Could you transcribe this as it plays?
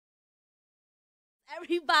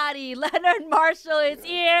Everybody, Leonard Marshall is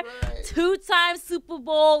here. Right. Two-time Super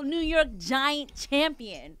Bowl New York Giant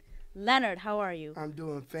champion. Leonard, how are you? I'm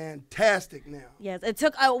doing fantastic now. Yes, it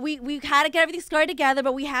took we had to get everything started together,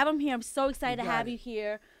 but we have him here. I'm so excited to have you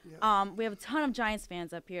here. Yeah. We have a ton of Giants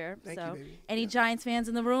fans up here. Thank you, baby. Any Yeah. Giants fans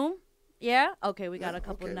in the room? Yeah? Okay, we got a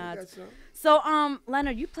couple okay, nods. we got So,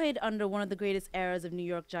 Leonard, you played under one of the greatest eras of New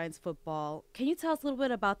York Giants football. Can you tell us a little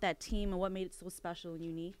bit about that team and what made it so special and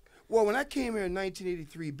unique? Well, when I came here in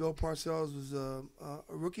 1983, Bill Parcells was a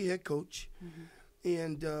rookie head coach,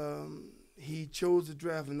 and he chose to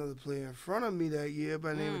draft another player in front of me that year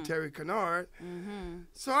by the name of Terry Kennard.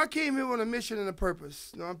 So I came here with a mission and a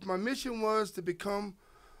purpose. Now, my mission was to become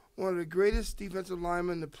one of the greatest defensive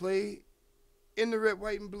linemen to play in the red,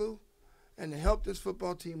 white, and blue, and to help this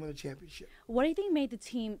football team win a championship. What do you think made the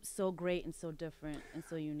team so great and so different and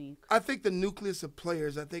so unique? I think the nucleus of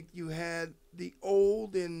players. I think you had the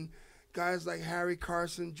old and guys like Harry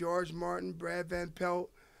Carson, George Martin, Brad Van Pelt,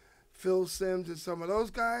 Phil Simms, and some of those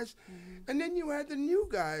guys. And then you had the new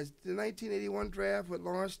guys, the 1981 draft with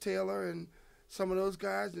Lawrence Taylor and some of those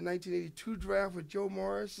guys, the 1982 draft with Joe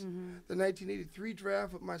Morris, the 1983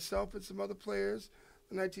 draft with myself and some other players,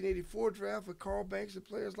 the 1984 draft with Carl Banks and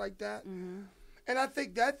players like that. And I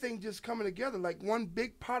think that thing just coming together like one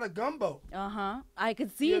big pot of gumbo. I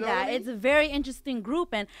could see You know what that. I mean? It's a very interesting group.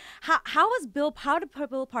 And how did Bill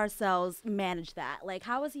Parcells manage that? Like,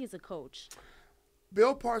 how was he as a coach?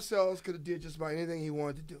 Bill Parcells could have did just about anything he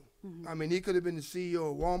wanted to do. I mean, he could have been the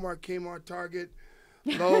CEO of Walmart, Kmart, Target,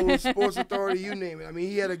 Lowe's, Sports Authority, you name it. I mean,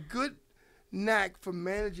 he had a good knack for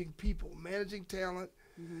managing people, managing talent,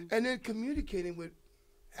 and then communicating with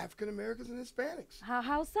African Americans and Hispanics.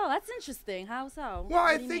 How so? That's interesting. How so? Well, What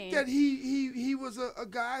I do you think mean? that he was a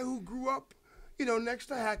guy who grew up, you know, next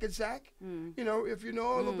to Hackensack. You know, if you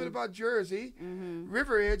know a little bit about Jersey,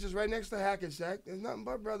 River Edge is right next to Hackensack. There's nothing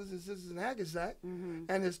but brothers and sisters in Hackensack and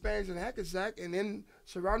Hispanics in Hackensack, and then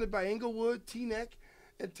surrounded by Inglewood, Teaneck,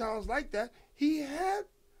 and towns like that. He had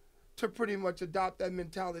to pretty much adopt that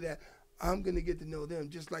mentality that I'm going to get to know them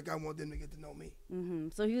just like I want them to get to know me.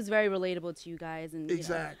 So he was very relatable to you guys. And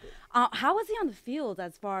Exactly. You know, how was he on the field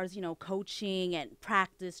as far as, you know, coaching and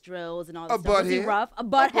practice drills and all that A stuff? Was he butthead. rough? A A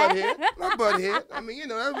butthead? butthead. A butthead. I mean, you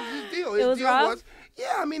know, that was his deal. His It was deal rough? was,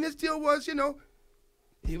 yeah, I mean, his deal was, you know,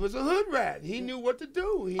 he was a hood rat. He knew what to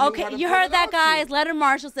do. He knew how Okay, to you pull heard it that, out guys. you. Leonard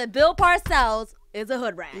Marshall said Bill Parcells is a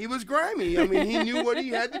hood rat. He was grimy. I mean, he knew what he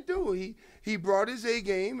had to do. He brought his A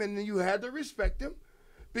game, and you had to respect him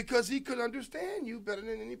because he could understand you better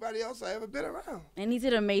than anybody else I ever been around. And he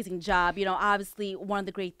did an amazing job. You know, obviously, one of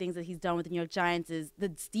the great things that he's done with the New York Giants is the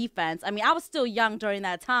defense. I mean, I was still young during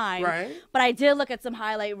that time. Right. But I did look at some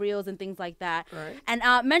highlight reels and things like that. Right. And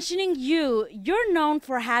mentioning you're known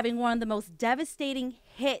for having one of the most devastating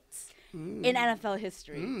hits in NFL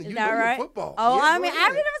history. Is you that know your right? football. Oh, Yeah, I go mean, ahead.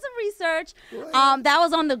 I've done some research. Go ahead. That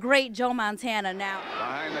was on the great Joe Montana. Now,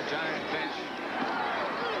 Behind the Giant bench.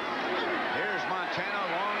 Here's Montana,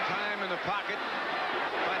 long time in the pocket.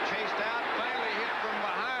 Got chased out, finally hit from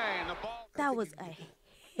behind. The ball. that was a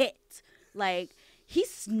hit. Like, he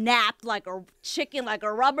snapped like a chicken, like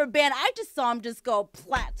a rubber band. I just saw him just go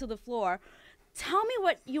plat to the floor. Tell me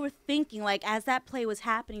what you were thinking, like, as that play was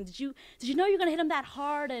happening. Did you know you were gonna hit him that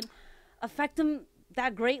hard and affect him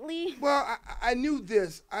that greatly? Well, I knew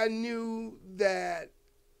this. I knew that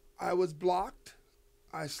I was blocked.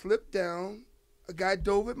 I slipped down. A guy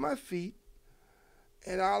dove at my feet.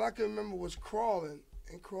 And all I can remember was crawling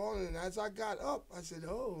and crawling. And as I got up, I said,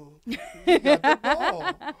 oh, he got the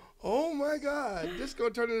ball. Oh, my God. This is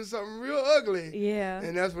going to turn into something real ugly. Yeah.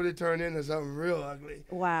 And that's what it turned into, something real ugly.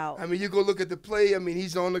 Wow. I mean, you go look at the play. I mean,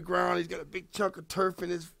 he's on the ground. He's got a big chunk of turf in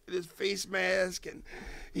his face mask. And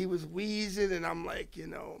he was wheezing. And I'm like, you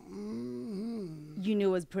know, You knew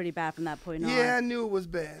it was pretty bad from that point on. yeah, I knew it was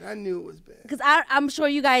bad. I knew it was bad. Because I'm sure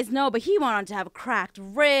you guys know, but he went on to have cracked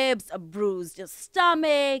ribs, a bruised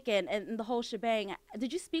stomach, and the whole shebang.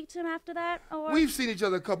 Did you speak to him after that? Or? We've seen each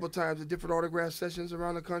other a couple of times at different autograph sessions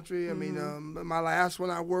around the country. I mean, my last one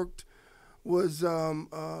I worked was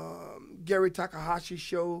Gary Takahashi's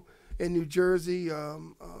show in New Jersey.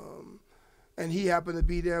 And he happened to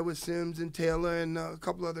be there with Simms and Taylor and a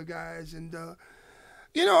couple other guys. And,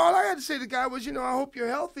 you know, all I had to say to the guy was, you know, I hope you're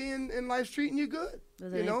healthy and life's treating you good.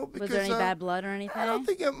 Was Because, there any bad blood or anything? I don't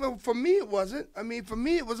think, well, for me it wasn't. I mean, for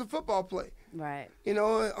me it was a football play. Right. You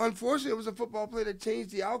know, unfortunately it was a football play that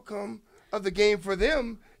changed the outcome of the game for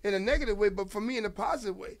them in a negative way, but for me in a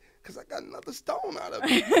positive way, because I got another stone out of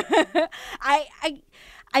it.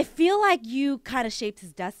 I feel like you kind of shaped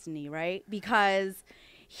his destiny, right? Because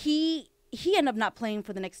he he ended up not playing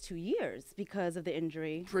for the next 2 years because of the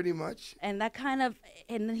injury. Pretty much. And that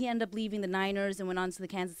and then he ended up leaving the Niners and went on to the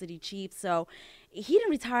Kansas City Chiefs. So he didn't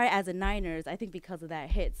retire as a Niners, I think, because of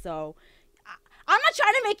that hit. So I'm not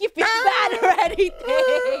trying to make you feel bad or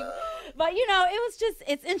anything. But,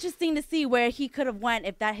 it's interesting to see where he could have went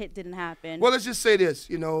if that hit didn't happen. Well, let's just say this.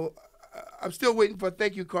 I'm still waiting for a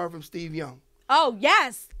thank you card from Steve Young. Oh,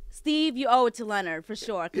 yes. Steve, you owe it to Leonard for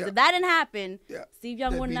sure. Because if that didn't happen, Steve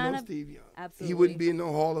Young would not have. Steve Young. Absolutely. He wouldn't be in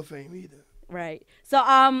no Hall of Fame either. Right. So,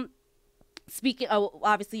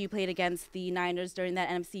 obviously you played against the Niners during that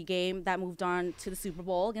NFC game that moved on to the Super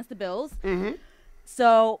Bowl against the Bills. Mm-hmm.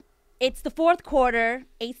 So it's the fourth quarter,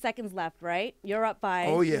 8 seconds left, right? You're up by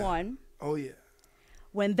 1. Oh, yeah.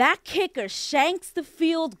 When that kicker shanks the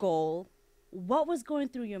field goal, what was going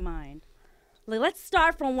through your mind? Let's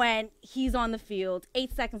start from when he's on the field.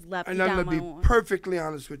 8 seconds left. And I'm going to be perfectly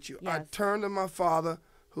honest with you. Yes. I turned to my father,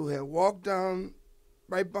 who had walked down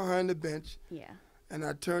right behind the bench. Yeah. And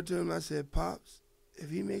I turned to him and I said, Pops,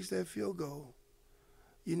 if he makes that field goal,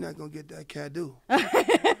 you're not going to get that cadoo.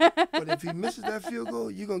 But if he misses that field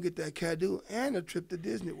goal, you're going to get that cadoo and a trip to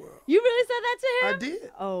Disney World. You really said that to him? I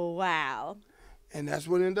did. Oh, wow. And that's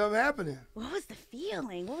what ended up happening. What was the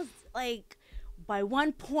feeling? What was, by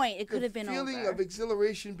 1 point, it could have been over. The feeling of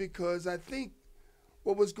exhilaration, because I think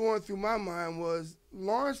what was going through my mind was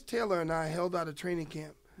Lawrence Taylor and I held out a training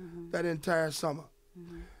camp that entire summer.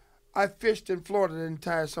 Mm-hmm. I fished in Florida the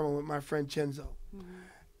entire summer with my friend Chenzo.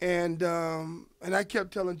 Mm-hmm. And I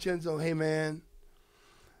kept telling Chenzo, hey, man,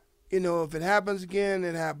 if it happens again,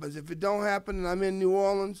 it happens. If it don't happen and I'm in New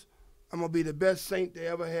Orleans, I'm going to be the best Saint they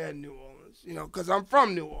ever had in New Orleans, because I'm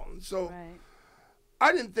from New Orleans. So right.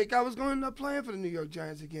 I didn't think I was going to end up playing for the New York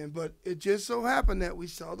Giants again, but it just so happened that we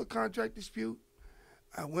saw the contract dispute.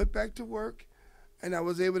 I went back to work, and I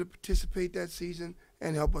was able to participate that season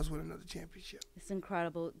and help us win another championship. It's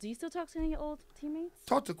incredible. Do you still talk to any of your old teammates?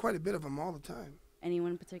 Talk to quite a bit of them all the time.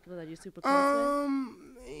 Anyone in particular that you're super close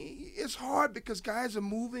with? It's hard because guys are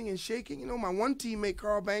moving and shaking. My one teammate,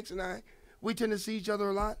 Carl Banks, and I, we tend to see each other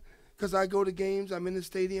a lot because I go to games. I'm in the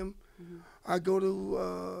stadium. Mm-hmm. I go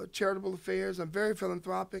to charitable affairs. I'm very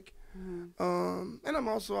philanthropic. Mm-hmm. And I'm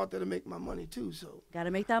also out there to make my money, too. So got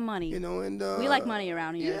to make that money. And we like money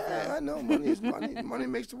around here. Yeah, so. I know. Money is money. Money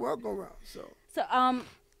makes the world go round. So,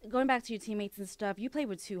 going back to your teammates and stuff, you played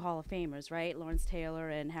with 2 Hall of Famers, right? Lawrence Taylor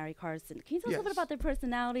and Harry Carson. Can you tell us a little bit about their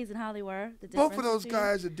personalities and how they were? Both of those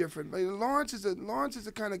guys are different. Lawrence is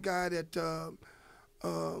the kind of guy that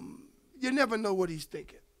you never know what he's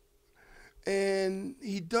thinking. And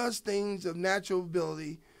he does things of natural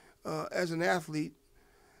ability as an athlete,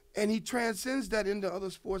 and he transcends that into other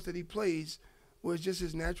sports that he plays, where it's just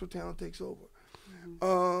his natural talent takes over.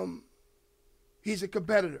 Mm-hmm. He's a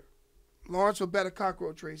competitor. Lawrence would bet a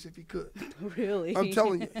cockroach race if he could. Really? I'm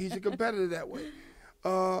telling you, he's a competitor that way.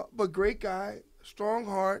 But great guy, strong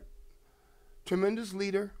heart, tremendous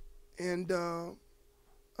leader, and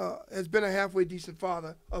has been a halfway decent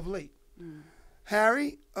father of late. Mm.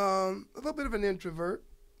 Harry, a little bit of an introvert,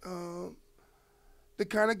 the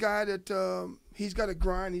kind of guy that he's got to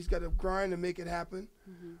grind. He's got to grind to make it happen.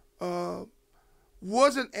 Mm-hmm.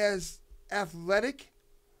 Wasn't as athletic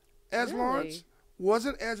as Lawrence.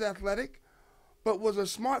 Wasn't as athletic, but was a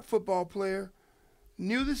smart football player,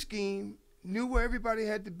 knew the scheme, knew where everybody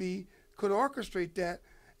had to be, could orchestrate that,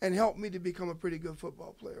 and helped me to become a pretty good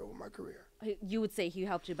football player over my career. You would say he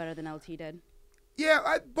helped you better than LT did?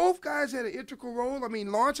 Yeah, both guys had an integral role. I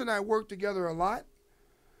mean, Lawrence and I worked together a lot,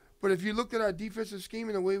 but if you looked at our defensive scheme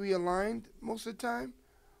and the way we aligned most of the time,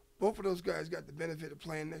 both of those guys got the benefit of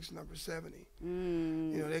playing next to number 70.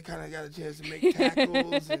 Mm. They kind of got a chance to make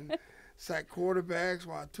tackles and sack quarterbacks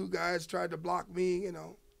while 2 guys tried to block me,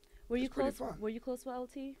 Were you close? Were you close with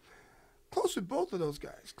LT? Close with both of those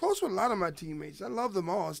guys. Close with a lot of my teammates. I love them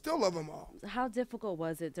all. I still love them all. How difficult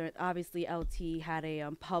was it? Obviously, LT had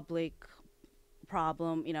a public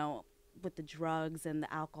problem, with the drugs and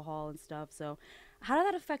the alcohol and stuff. So how did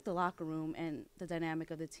that affect the locker room and the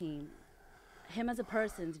dynamic of the team? Him as a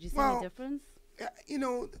person, did you see any difference?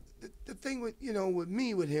 The thing with, with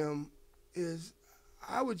me, with him, is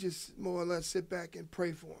I would just more or less sit back and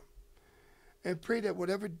pray for him. And pray that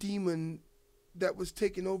whatever demon that was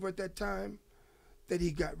taking over at that time, that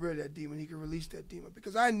he got rid of that demon, he could release that demon.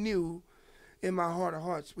 Because I knew in my heart of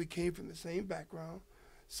hearts, we came from the same background,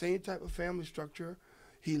 same type of family structure.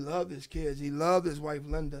 He loved his kids. He loved his wife,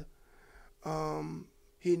 Linda.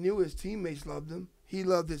 He knew his teammates loved him. He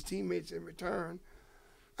loved his teammates in return.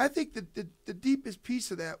 I think that the deepest piece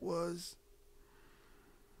of that was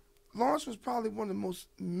Lawrence was probably one of the most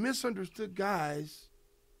misunderstood guys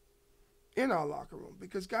in our locker room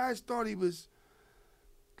because guys thought he was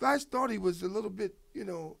a little bit,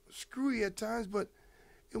 screwy at times, but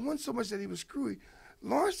it wasn't so much that he was screwy.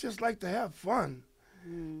 Lawrence just liked to have fun,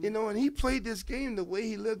 and he played this game the way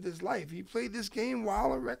he lived his life. He played this game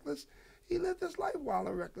wild and reckless. He lived his life wild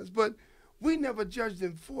and reckless, but we never judged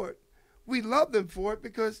him for it. We loved him for it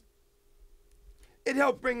because it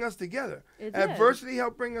helped bring us together. Adversity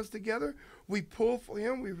helped bring us together. We pulled for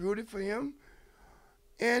him. We rooted for him.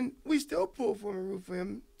 And we still pull for him and root for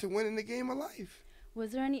him to win in the game of life.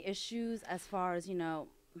 Was there any issues as far as,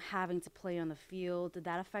 having to play on the field? Did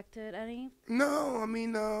that affect it any? No. I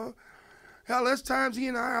mean, hell, there's times he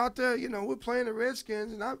and I are out there, we're playing the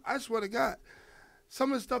Redskins, and I swear to God,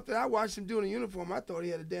 some of the stuff that I watched him do in the uniform, I thought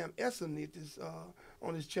he had a damn S underneath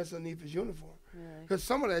on his chest underneath his uniform. Because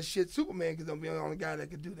some of that shit, Superman could be the only guy that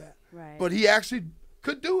could do that. Right. But he actually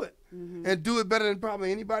could do it, and do it better than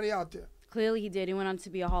probably anybody out there. Clearly he did. He went on to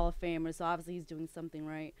be a Hall of Famer, so obviously he's doing something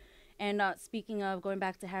right. And speaking of going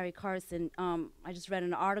back to Harry Carson, I just read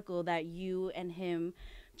an article that you and him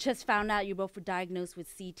just found out you both were diagnosed with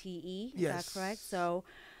CTE. Is that correct? So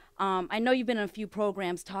I know you've been in a few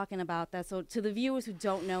programs talking about that. So to the viewers who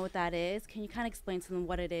don't know what that is, can you kind of explain to them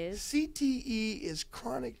what it is? CTE is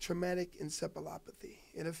chronic traumatic encephalopathy.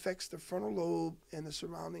 It affects the frontal lobe and the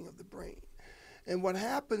surrounding of the brain. And what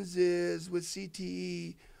happens is with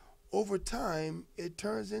CTE, over time, it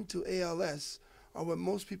turns into ALS, or what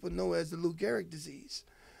most people know as the Lou Gehrig disease.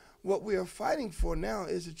 What we are fighting for now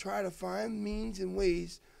is to try to find means and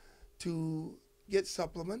ways to get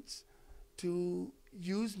supplements, to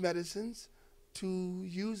use medicines, to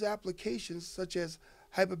use applications such as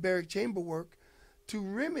hyperbaric chamber work to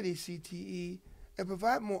remedy CTE and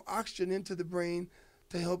provide more oxygen into the brain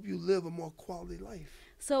to help you live a more quality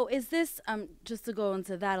life. So is this, just to go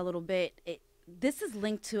into that a little bit, this is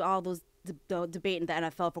linked to all those the debate in the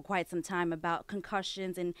NFL for quite some time about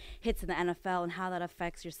concussions and hits in the NFL and how that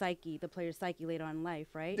affects your psyche, the player's psyche later on in life,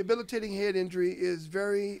 right? Debilitating head injury is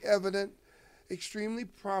very evident, extremely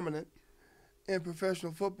prominent in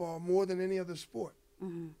professional football more than any other sport.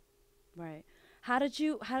 Right. How did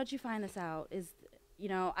you find this out?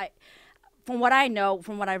 From what I know,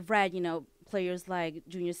 from what I've read, players like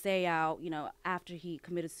Junior Seau, after he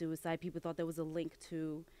committed suicide, people thought there was a link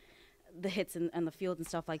to the hits in the field and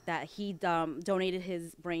stuff like that. He donated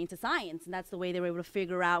his brain to science, and that's the way they were able to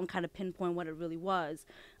figure out and kind of pinpoint what it really was.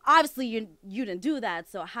 Obviously, you didn't do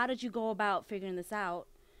that, so how did you go about figuring this out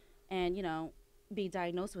and, be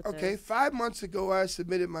diagnosed with this? Okay, 5 months ago, I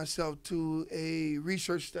submitted myself to a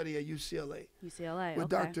research study at UCLA.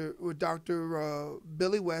 With Dr.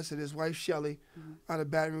 Billy West and his wife, Shelley, out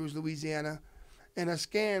of Baton Rouge, Louisiana, and a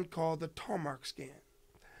scan called the Tarmac scan.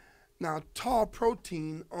 Now, tau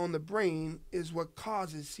protein on the brain is what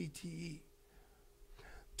causes CTE.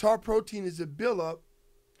 Tau protein is a buildup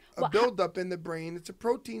in the brain. It's a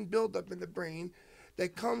protein buildup in the brain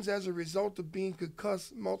that comes as a result of being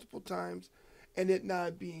concussed multiple times and it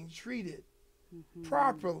not being treated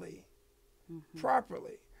properly.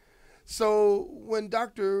 So when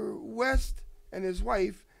Dr. West and his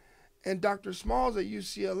wife and Dr. Smalls at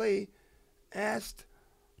UCLA asked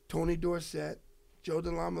Tony Dorsett, Joe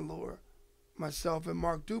DeLamalure, myself, and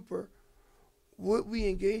Mark Duper, would we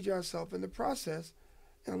engage ourselves in the process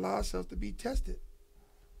and allow ourselves to be tested?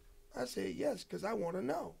 I said yes, because I want to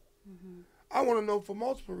know. I want to know for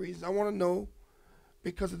multiple reasons. I want to know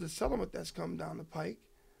because of the settlement that's come down the pike,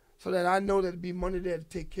 so that I know there'd be money there to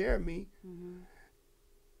take care of me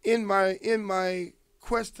in my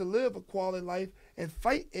quest to live a quality life and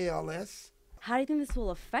fight ALS. How do you think this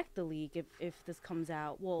will affect the league if this comes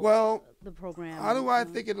out? Well, the program. How do I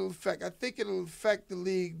think it'll affect? I think it'll affect the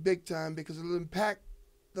league big time because it'll impact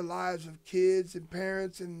the lives of kids and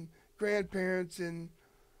parents and grandparents and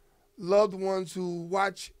loved ones who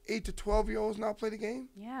watch 8 to 12-year-olds now play the game.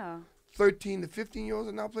 Yeah. 13 to 15-year-olds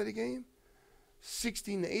that now play the game.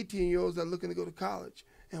 16 to 18-year-olds that are looking to go to college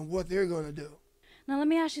and what they're going to do. Now, let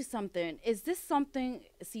me ask you something. Is this something,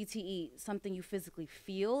 CTE, something you physically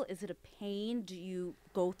feel? Is it a pain? Do you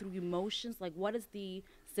go through emotions? Like, what is the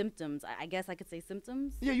symptoms? I guess I could say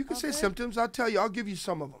symptoms? Yeah, you can say symptoms. I'll tell you. I'll give you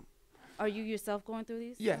some of them. Are you yourself going through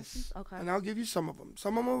these? Yes. Symptoms? Okay. And I'll give you some of them.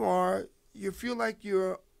 Some of them are you feel like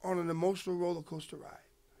you're on an emotional roller coaster ride.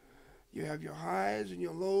 You have your highs and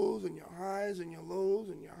your lows and your highs and your lows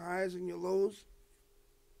and your highs and your lows.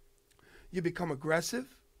 You become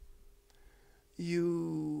aggressive.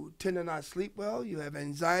 You tend to not sleep well. You have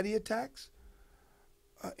anxiety attacks,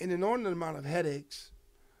 an inordinate amount of headaches.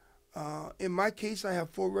 In my case, I have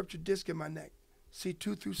 4 ruptured discs in my neck.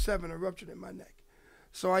 C2 through 7 are ruptured in my neck.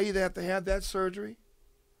 So I either have to have that surgery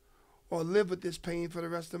or live with this pain for the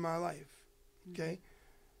rest of my life. Okay?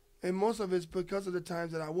 And most of it's because of the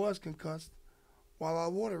times that I was concussed while I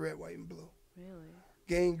wore the red, white, and blue. Really?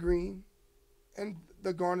 Gained green and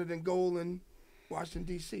the garnet and gold in Washington,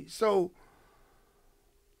 D.C. So,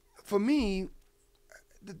 for me,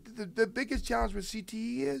 the biggest challenge with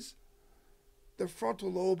CTE is the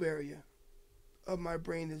frontal lobe area of my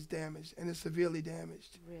brain is damaged, and it's severely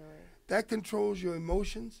damaged. Really? That controls your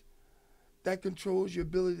emotions. That controls your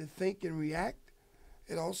ability to think and react.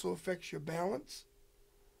 It also affects your balance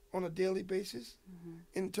on a daily basis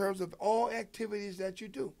in terms of all activities that you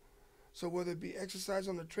do. So whether it be exercise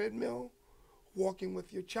on the treadmill, walking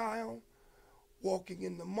with your child, walking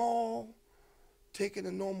in the mall, taking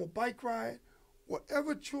a normal bike ride,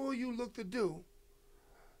 whatever chore you look to do,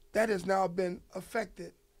 that has now been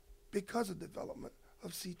affected because of development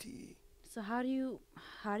of CTE. So how do you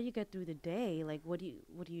get through the day? Like, what do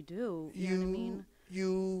you do? You know what I mean?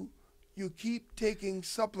 You keep taking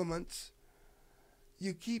supplements.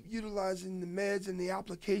 You keep utilizing the meds and the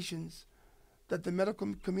applications that the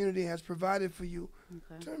medical community has provided for you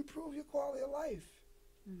to improve your quality of life.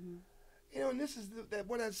 You know, and this is that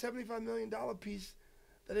 $75 million piece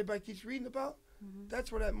that everybody keeps reading about.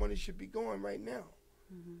 That's where that money should be going right now.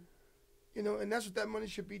 You know, and that's what that money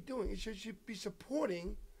should be doing. It should be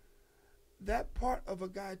supporting that part of a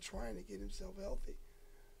guy trying to get himself healthy.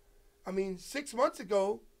 I mean, 6 months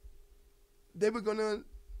ago, they were going to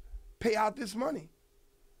pay out this money.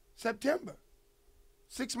 September.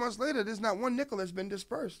 6 months later, there's not one nickel that's been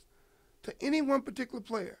dispersed to any one particular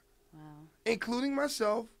player, including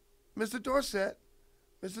myself, Mr. Dorsett,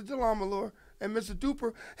 Mr. DeLamalure, and Mr.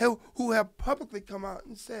 Duper, who have publicly come out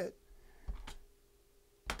and said,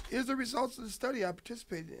 here's the results of the study I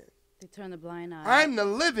participated in. They turn the blind eye. I'm the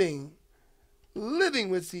living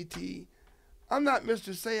with CTE. I'm not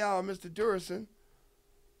Mr. Sayal or Mr. Durison,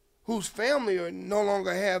 whose family are no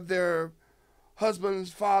longer have their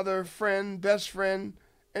husband's father, friend, best friend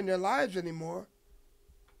in their lives anymore.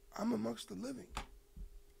 I'm amongst the living.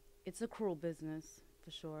 It's a cruel business,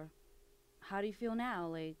 for sure. How do you feel now?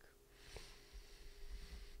 Like,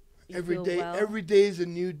 every day is a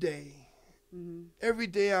new day. Every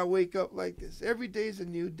day I wake up like this. Every day is a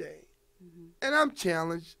new day. And I'm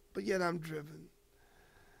challenged, but yet I'm driven.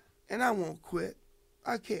 And I won't quit.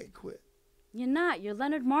 I can't quit. You're not. You're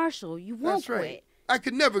Leonard Marshall. You won't That's right. quit. I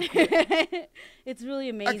could never quit. It's really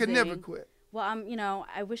amazing. I could never quit. Well,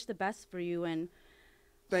 I wish the best for you, and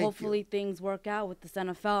Thank hopefully you. things work out with this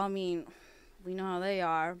NFL. I mean, we know how they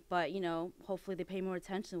are, but hopefully they pay more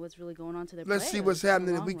attention to what's really going on to their players. Let's see what's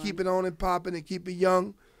happening. If we keep it on and popping and keep it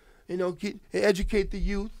young, educate the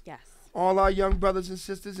youth. Yes. All our young brothers and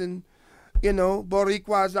sisters and,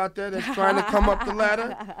 Boricuas out there that's trying to come up the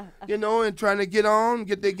ladder, and trying to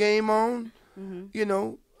get their game on.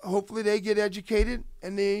 Hopefully they get educated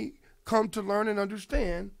and they come to learn and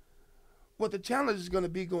understand what the challenge is going to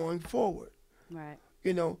be going forward. Right.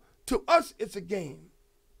 To us, it's a game.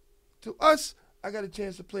 To us, I got a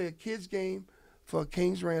chance to play a kid's game for a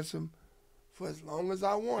king's ransom for as long as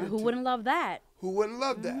I wanted to. Who wouldn't love that? Who wouldn't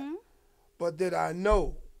love that? But did I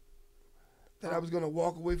know that I was going to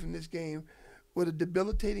walk away from this game with a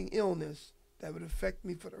debilitating illness that would affect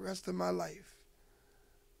me for the rest of my life?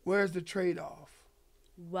 Where's the trade-off?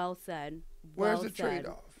 Well said. Where's the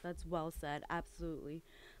trade-off? That's well said. Absolutely.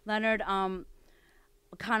 Leonard, I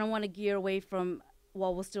kind of want to gear away from,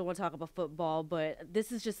 we'll still want to talk about football, but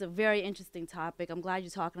this is just a very interesting topic. I'm glad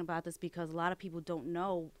you're talking about this because a lot of people don't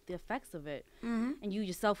know the effects of it. And you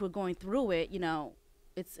yourself were going through it,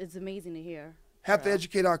 it's amazing to hear. Have to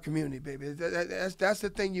educate our community, baby. That's the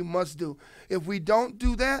thing you must do. If we don't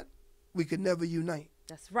do that, we could never unite.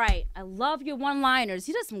 That's right. I love your one-liners.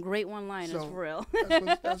 You did some great one-liners, for real.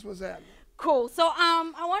 That's what's happening. Cool. So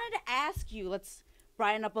I wanted to ask you, let's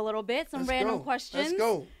brighten up a little bit, some random questions. Let's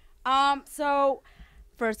go. So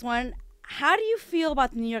first one, how do you feel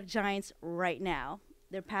about the New York Giants right now,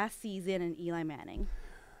 their past season and Eli Manning?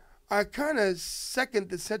 I kind of second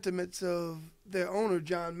the sentiments of their owner,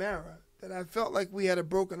 John Mara, that I felt like we had a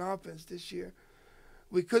broken offense this year.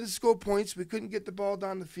 We couldn't score points. We couldn't get the ball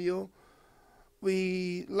down the field.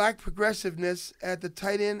 We lacked progressiveness at the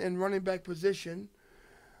tight end and running back position.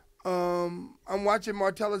 I'm watching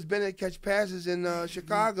Martellus Bennett catch passes in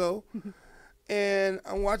Chicago, and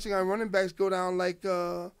I'm watching our running backs go down like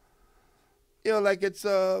it's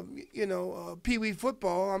pee-wee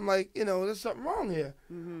football. I'm like, there's something wrong here.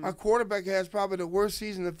 Our quarterback has probably the worst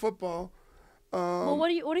season in football. Well, what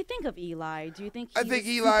do you think of Eli? Do you think I think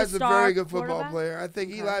Eli's a very good football player. I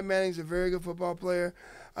think Eli Manning's a very good football player.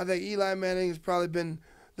 I think Eli Manning has probably been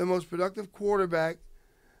the most productive quarterback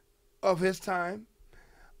of his time.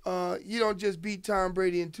 You don't just beat Tom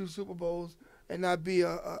Brady in 2 Super Bowls and not be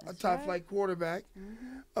a top flight quarterback,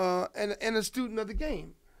 and a student of the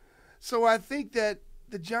game. So I think that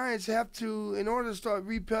the Giants have to, in order to start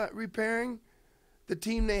repairing the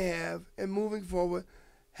team they have and moving forward,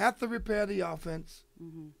 have to repair the offense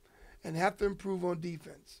and have to improve on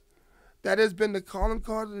defense. That has been the calling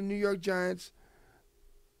card of the New York Giants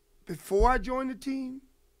before I joined the team,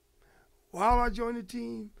 while I joined the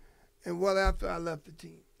team, and well after I left the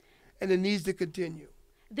team. And it needs to continue.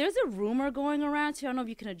 There's a rumor going around, too. I don't know if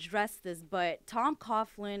you can address this, but Tom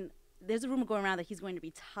Coughlin, there's a rumor going around that he's going to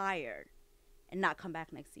be tired and not come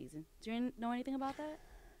back next season. Do you know anything about that?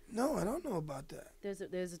 No, I don't know about that.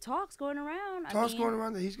 There's a talks going around. Going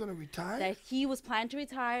around that he's going to retire? That he was planning to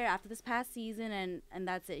retire after this past season, and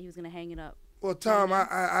that's it. He was going to hang it up. Well, Tom,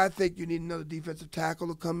 I think you need another defensive tackle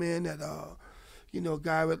to come in that, a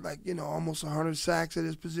guy with, almost 100 sacks at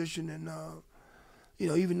his position. And,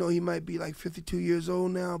 even though he might be, 52 years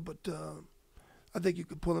old now, but I think you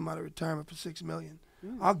could pull him out of retirement for $6 million.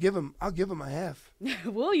 I'll give him a half.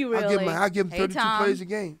 Will you really? I'll give him 32 plays a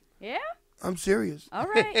game. Yeah? I'm serious. All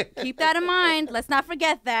right. Keep that in mind. Let's not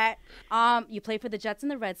forget that. You play for the Jets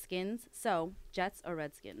and the Redskins. So, Jets or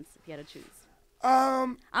Redskins, if you had to choose?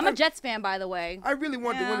 I'm a Jets fan, by the way. I really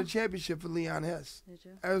wanted to win a championship for Leon Hess. Did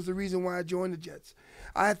you? That was the reason why I joined the Jets.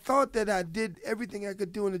 I thought that I did everything I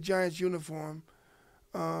could do in the Giants uniform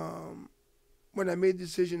when I made the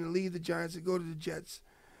decision to leave the Giants and go to the Jets.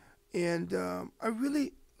 And I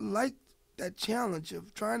really liked that challenge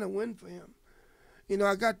of trying to win for him.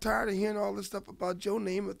 I got tired of hearing all this stuff about Joe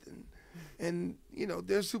Namath and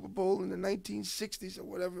their Super Bowl in the 1960s or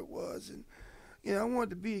whatever it was. And, I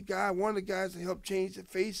wanted to be one of the guys that helped change the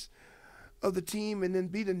face of the team and then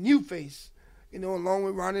be the new face, along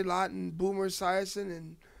with Ronnie Lott and Boomer Esiason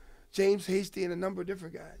and James Hasty and a number of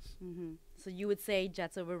different guys. Mm-hmm. So you would say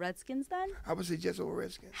Jets over Redskins then? I would say Jets over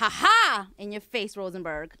Redskins. Ha-ha! In your face,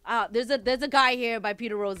 Rosenberg. There's a guy here by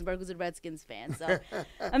Peter Rosenberg who's a Redskins fan. So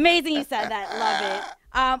amazing you said that. Love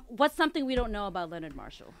it. What's something we don't know about Leonard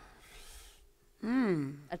Marshall?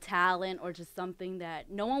 A talent or just something that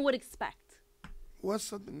no one would expect? What's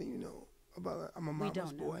something that you know about? I'm a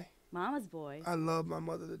mama's boy. Mama's boy. I love my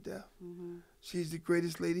mother to death. She's the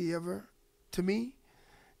greatest lady ever to me.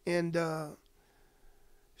 And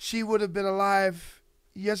she would have been alive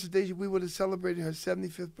yesterday. We would have celebrated her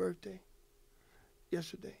 75th birthday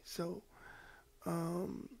yesterday. So, well,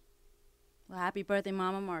 happy birthday,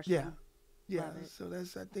 Mama Marshall. Yeah. So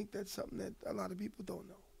I think that's something that a lot of people don't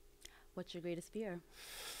know. What's your greatest fear?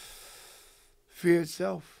 Fear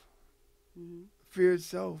itself. Fear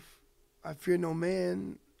itself. I fear no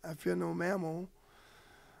man. I fear no mammal.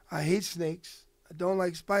 I hate snakes. I don't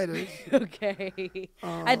like spiders. Okay.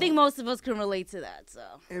 I think most of us can relate to that. So.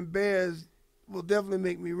 And bears will definitely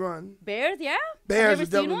make me run. Bears, yeah? Bears will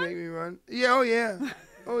definitely make me run. Yeah, oh yeah.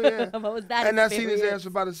 Oh yeah. What was that and I seen his ass for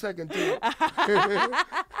about a second too.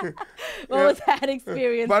 What was that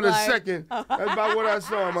experience about like? A second. That's about what I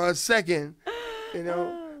saw him. A second.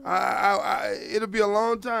 It'll be a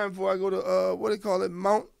long time before I go to what do they call it,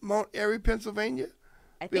 Mount Airy, Pennsylvania.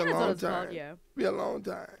 I think that's what it's called. Yeah. Be a long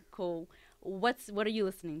time. Cool. What are you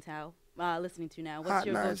listening to? Now? What's Hot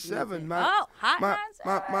your 97. Hot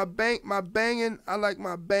 97. My banging. I like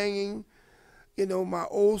my banging. My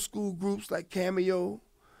old school groups like Cameo,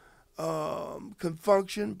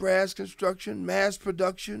 Confunction, Brass Construction, Mass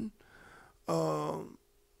Production.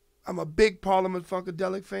 I'm a big Parliament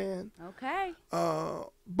Funkadelic fan. Okay.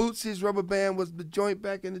 Bootsy's Rubber Band was the joint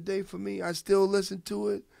back in the day for me. I still listen to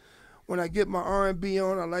it. When I get my R&B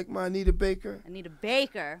on, I like my Anita Baker.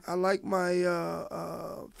 I like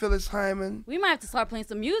my Phyllis Hyman. We might have to start playing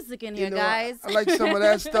some music in here, guys. I like some of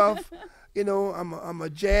that stuff. I'm a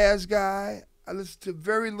jazz guy. I listen to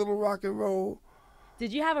very little rock and roll.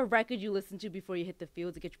 Did you have a record you listened to before you hit the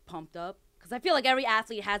field to get you pumped up? Because I feel like every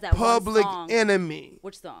athlete has that Public one song. Enemy.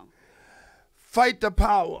 Which song? Fight the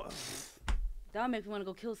Power. That would make me want to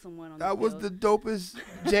go kill someone on That the was field. the dopest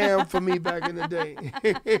jam for me back in the day.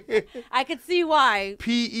 I could see why.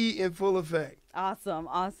 PE in full effect. Awesome.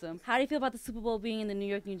 How do you feel about the Super Bowl being in the New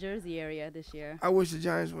York, New Jersey area this year? I wish the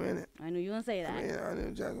Giants were in it. I knew you were going to say that. I knew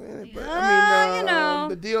the Giants were in it. But,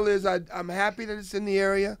 the deal is I'm happy that it's in the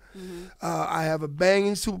area. I have a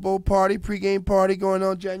banging Super Bowl party, pregame party going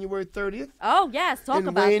on January 30th. Oh, yes. Talk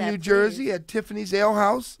about that, in Wayne, New Jersey at Tiffany's Ale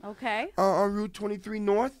House. Okay. On Route 23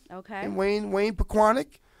 North. Okay. In Wayne, Pequannock.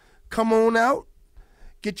 Come on out.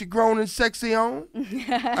 Get your grown and sexy on.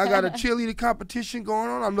 I got a cheerleader competition going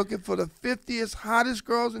on. I'm looking for the 50th hottest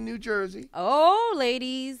girls in New Jersey. Oh,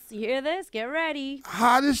 ladies, you hear this? Get ready.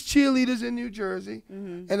 Hottest cheerleaders in New Jersey.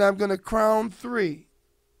 And I'm going to crown 3.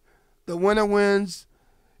 The winner wins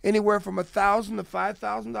anywhere from $1,000 to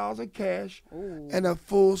 $5,000 in cash, and a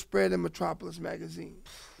full spread in Metropolis magazine.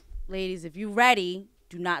 Ladies, if you're ready,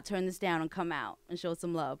 do not turn this down and come out and show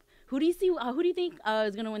some love. Who do you see? Who do you think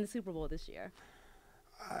is going to win the Super Bowl this year?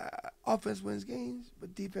 Offense wins games,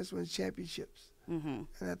 but defense wins championships. And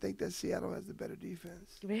I think that Seattle has the better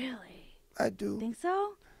defense. Really? I do. Think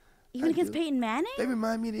so? Even against Peyton Manning? They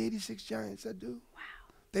remind me of the '86 Giants. I do. Wow.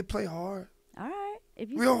 They play hard. All right. If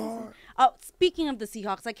you Real say so. hard. Oh, speaking of the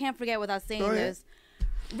Seahawks, I can't forget without saying this.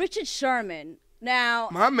 Richard Sherman. Now,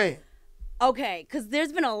 My man. okay, because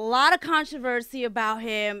there's been a lot of controversy about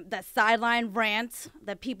him, that sideline rant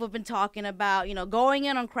that people have been talking about, you know, going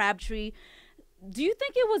in on Crabtree. Do you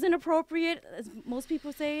think it was inappropriate, as most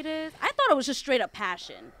people say it is? I thought it was just straight up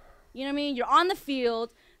passion. You know what I mean? You're on the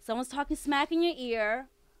field, someone's talking smack in your ear,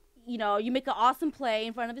 you know, you make an awesome play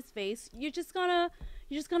in front of his face, you're just gonna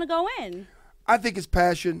go in. I think it's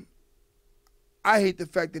passion. I hate the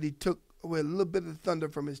fact that he took away a little bit of the thunder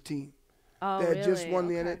from his team. Oh, They had really? just won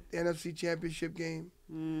the Okay. NFC Championship game.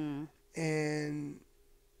 And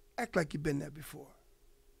act like you've been there before.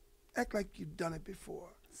 Act like you've done it before.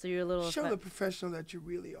 So you're a little Show the professional that you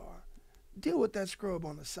really are. Deal with that scrub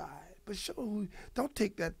on the side. But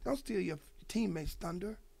don't steal your teammates'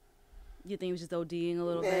 thunder. You think he was just ODing a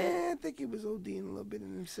little Nah, bit? I think he was ODing a little bit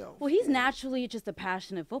in himself. Well, he's naturally just a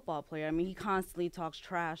passionate football player. I mean, he constantly talks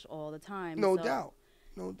trash all the time. No so doubt.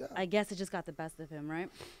 No doubt. I guess it just got the best of him, right?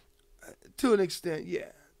 To an extent,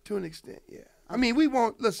 yeah. To an extent, yeah. I mean, we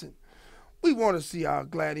want to see our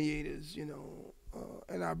gladiators, you know,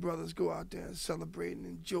 and our brothers go out there and celebrate and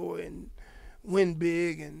enjoy and win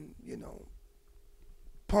big and, you know,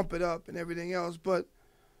 pump it up and everything else. But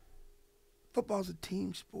football's a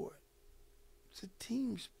team sport. It's a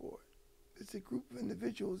team sport. It's a group of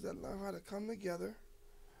individuals that learn how to come together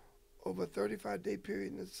over a 35-day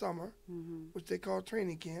period in the summer, which they call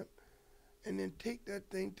training camp, and then take that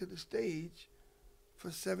thing to the stage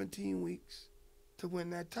for 17 weeks to win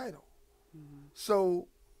that title. So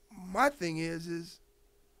my thing is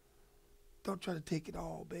don't try to take it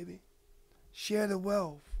all, baby. Share the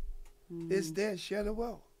wealth. It's there. Share the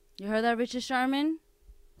wealth. You heard that, Richard Sherman?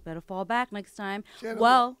 Better fall back next time. Share the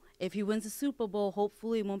Well, if he wins the Super Bowl,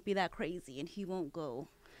 hopefully it won't be that crazy and he won't go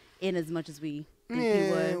in as much as we think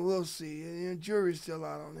he would. We'll see. And the jury's still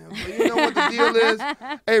out on him. But you know what the deal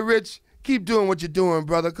is? Hey, Rich, keep doing what you're doing,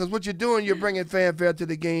 brother, because what you're doing, you're bringing fanfare to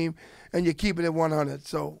the game, and you're keeping it 100.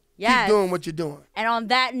 So keep doing what you're doing. And on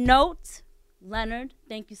that note, Leonard,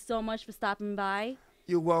 thank you so much for stopping by.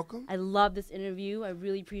 You're welcome. I love this interview. I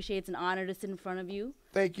really appreciate it. It's an honor to sit in front of you.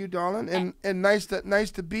 Thank you, darling. And nice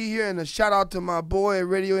to be here, and a shout-out to my boy at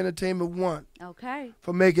Radio Entertainment One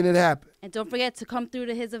for making it happen. And don't forget to come through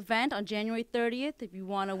to his event on January 30th if you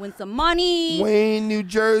want to win some money. Wayne, New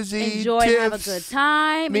Jersey. Enjoy, Tiffs, have a good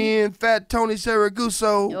time. Me and Fat Tony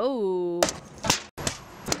Saraguso. Oh.